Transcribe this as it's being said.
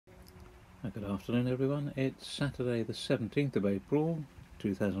Good afternoon everyone, it's Saturday the 17th of April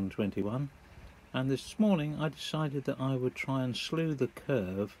 2021 and this morning I decided that I would try and slew the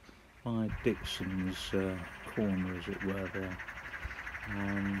curve by Dixon's corner, as it were, there,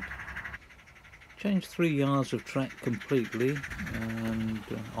 and change 3 yards of track completely, and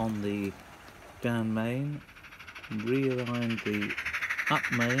on the down main realign the up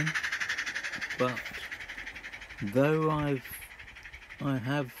main, but though I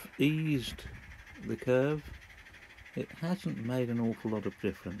have eased the curve, it hasn't made an awful lot of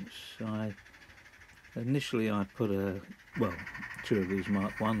difference. Initially I put two of these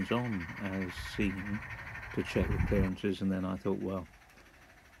Mark 1s on as seen to check the clearances, and then I thought, well,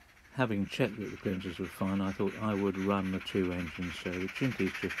 having checked that the clearances were fine, I thought I would run the 2 engines. So the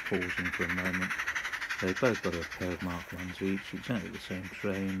Jinty's just pausing for a moment. They've both got a pair of Mark 1s each, exactly the same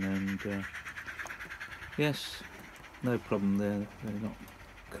train, and yes, no problem there. They're not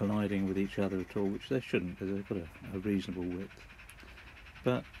colliding with each other at all, which they shouldn't, because they've got a reasonable width.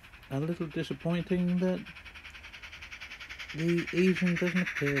 But a little disappointing that the easing doesn't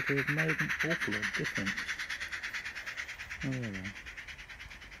appear to have made an awful lot of difference. Oh, there we are.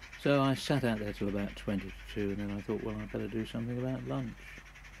 So I sat out there till about 20 to 2, and then I thought, well, I better do something about lunch.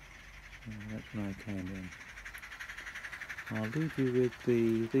 That's when I came in. I'll leave you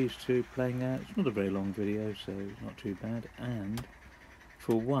with these two playing out. It's not a very long video, so it's not too bad, and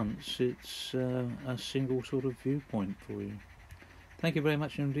for once it's a single sort of viewpoint for you. Thank you very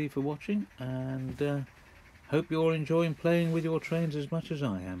much indeed for watching, and hope you're enjoying playing with your trains as much as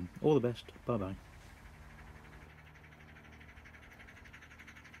I am. All the best. Bye bye.